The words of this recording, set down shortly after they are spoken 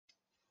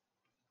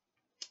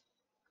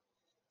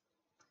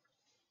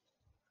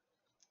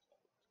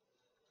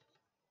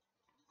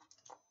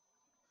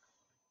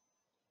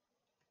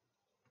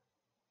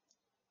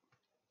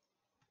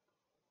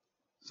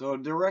So,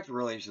 in direct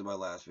relation to my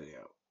last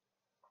video,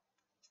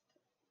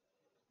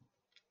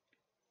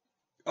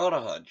 on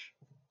a hunch,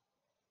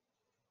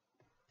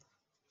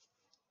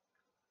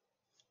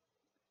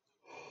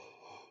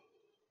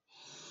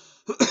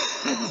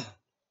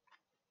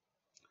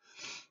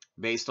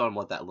 based on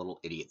what that little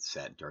idiot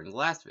said during the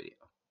last video,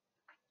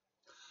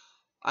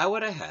 I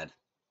went ahead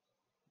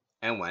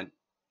and went,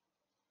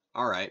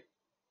 alright,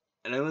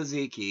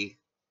 Enamaziki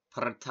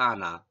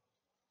Pratana,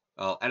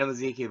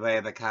 Enamaziki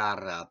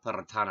Vayabakara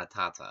Pratana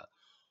Tata,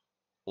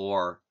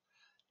 or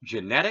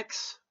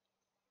Genetics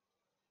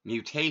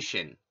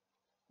Mutation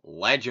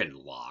Legend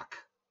Lock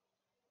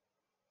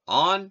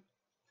on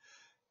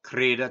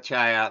Krida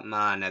Chaya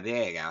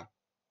Manavega,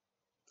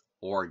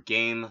 or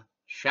Game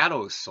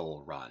Shadow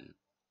Soul Run.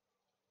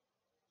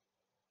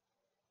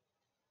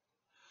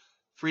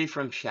 Free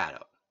from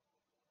Shadow.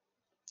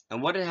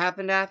 And what had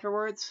happened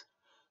afterwards?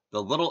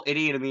 The little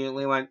idiot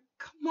immediately went,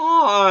 come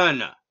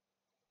on!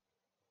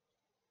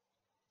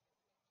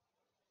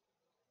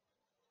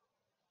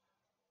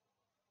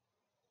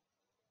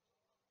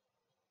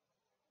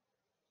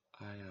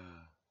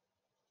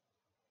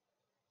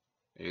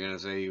 Are you gonna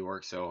say you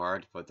worked so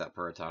hard to put that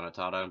Puritana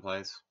Tata in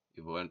place?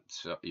 You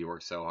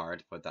worked so hard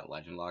to put that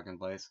Legend Lock in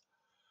place?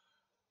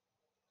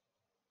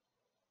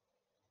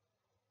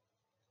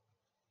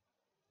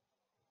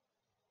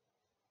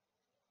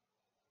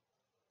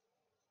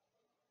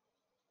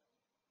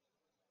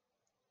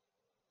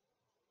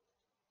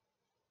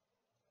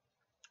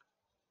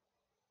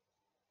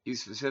 You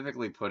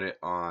specifically put it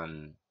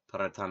on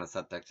Puritana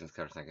Subtextions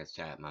Karsakas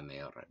Chat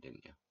Mameora,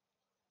 didn't you?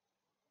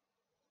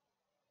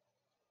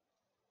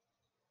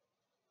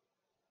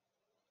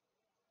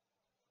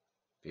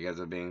 Because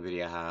of being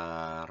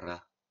Vidyahara.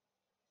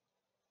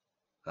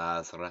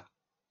 Vasra.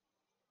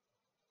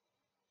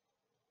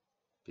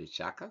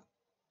 Pichaka?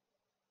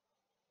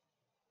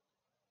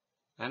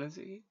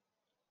 Anazuki?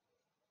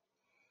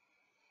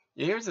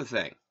 Yeah, here's the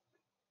thing.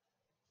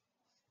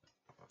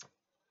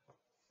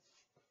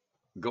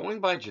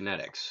 Going by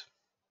genetics,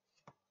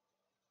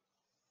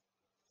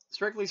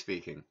 strictly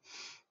speaking,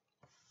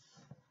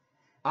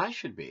 I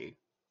should be,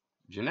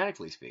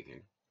 genetically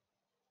speaking,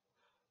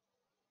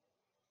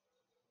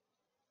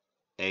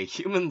 a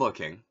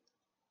human-looking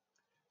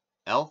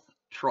elf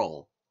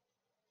troll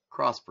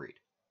crossbreed.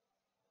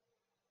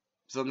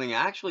 Something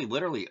actually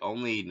literally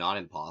only not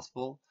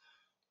impossible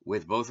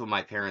with both of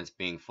my parents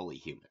being fully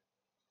human.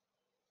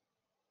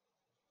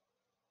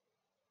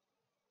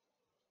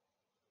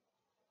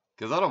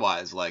 Because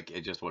otherwise, like,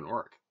 it just wouldn't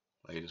work.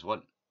 Like, it just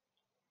wouldn't.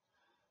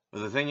 But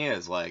the thing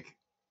is, like,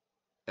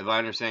 if I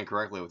understand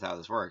correctly with how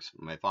this works,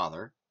 my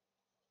father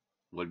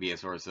would be a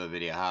source of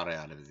Vidyahara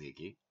out of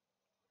Ezeki,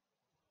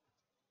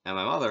 and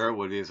my mother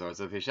would be a source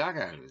of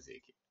Hishaka out of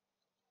Ezeki.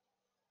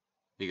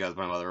 Because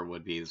my mother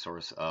would be the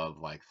source of,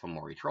 like,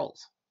 Fomori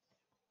trolls.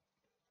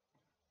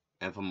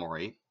 And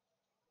Fomori,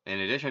 in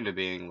addition to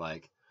being,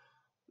 like,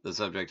 the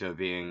subject of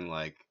being,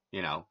 like,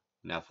 you know,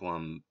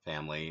 Nephilim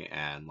family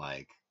and,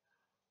 like,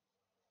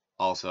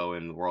 also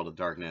in the World of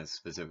Darkness,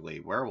 specifically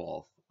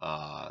werewolf,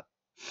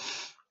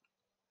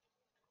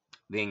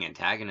 being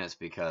antagonists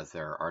because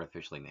they're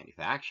artificially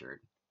manufactured.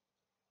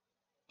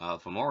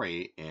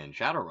 Fomori in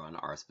Shadowrun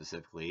are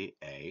specifically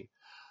a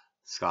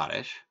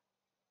Scottish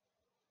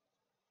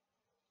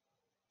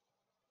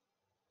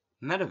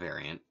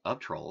metavariant of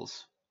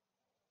trolls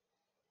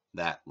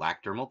that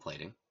lack dermal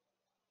plating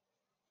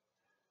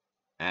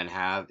and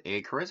have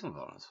a charisma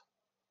bonus.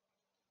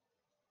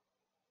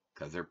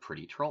 Because they're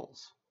pretty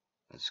trolls.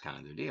 That's kind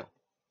of their deal.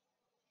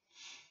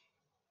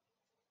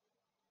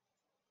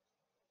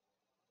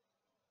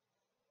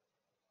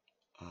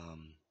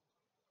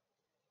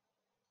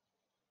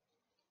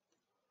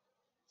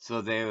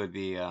 So they would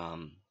be,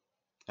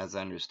 as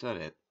I understood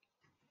it,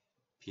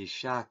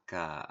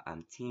 Pishaka,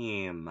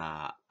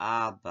 Antima,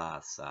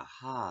 Abba,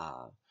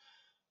 Sahav,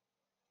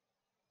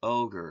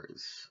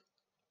 ogres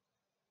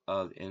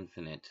of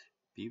infinite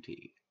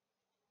beauty.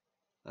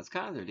 That's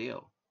kind of their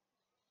deal.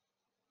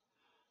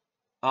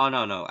 Oh,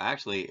 no,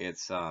 actually,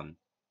 it's,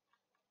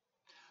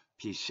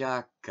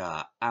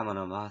 Pishaka,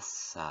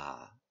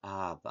 Amanamasa,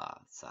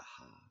 Abba, Sahav.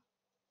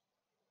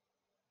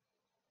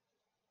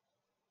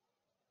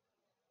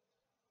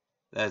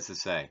 That is to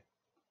say,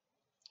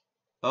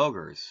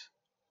 ogres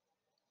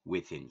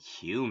with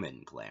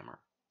inhuman glamour.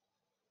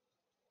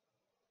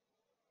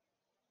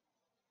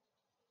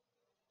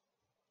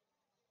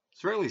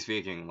 Strictly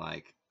speaking,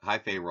 like, high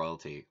fae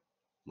royalty,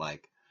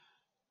 like,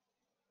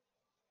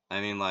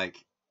 I mean, like,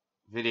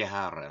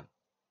 Vidyahara,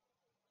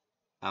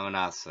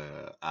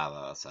 Amanasa,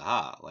 Ava,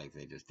 Saha, like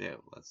they just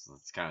do.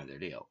 That's kind of their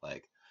deal.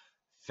 Like,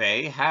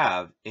 fae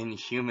have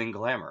inhuman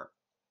glamour.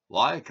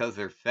 Why? Because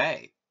they're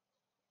fae.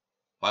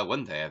 Why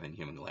wouldn't they have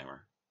inhuman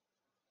glamour?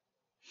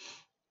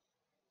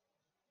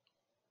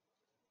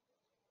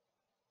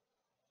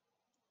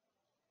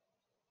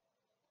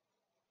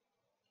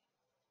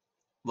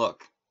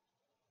 Look,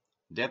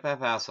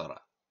 Depef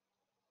Asura.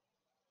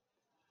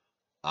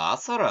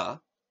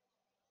 Asura?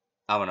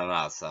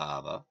 Amanasa,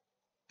 Ava.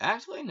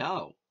 Actually,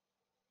 no.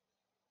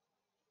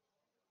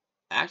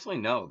 Actually,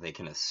 no, they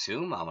can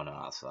assume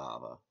Amanasa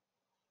Ava,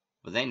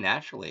 but they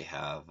naturally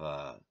have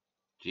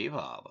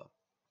Jiva Ava,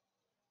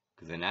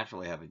 because they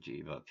naturally have a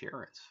Jiva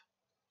appearance.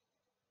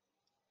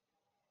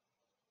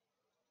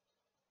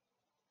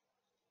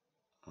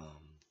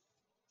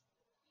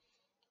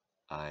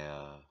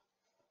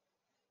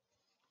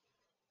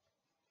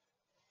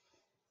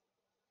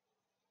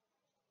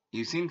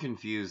 You seem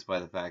confused by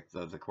the fact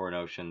of the core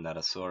notion that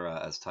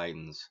Asura as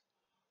Titans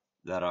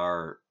that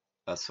are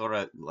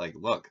Asura, like,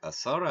 look,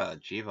 Asura,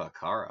 Jiva,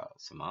 Kara,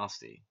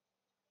 Samasti.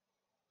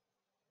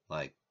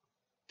 Like,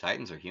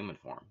 Titans are human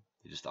form.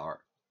 They just are.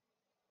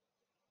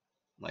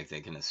 Like,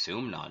 they can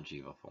assume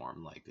non-Jiva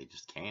form. Like, they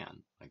just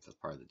can. Like, that's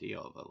part of the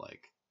deal. But,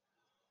 like,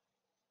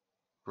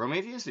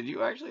 Prometheus, did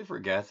you actually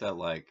forget that,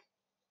 like,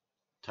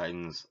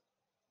 Titans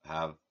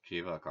have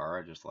Jiva,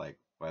 Kara just, like,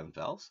 by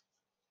themselves?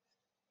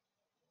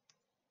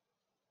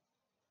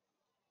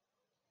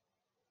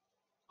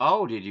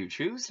 Oh, did you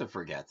choose to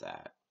forget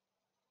that?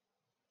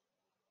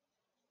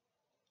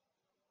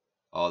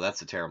 Oh,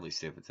 that's a terribly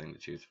stupid thing to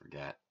choose to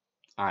forget.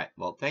 Alright,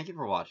 well, thank you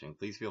for watching.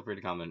 Please feel free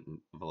to comment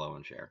below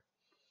and share.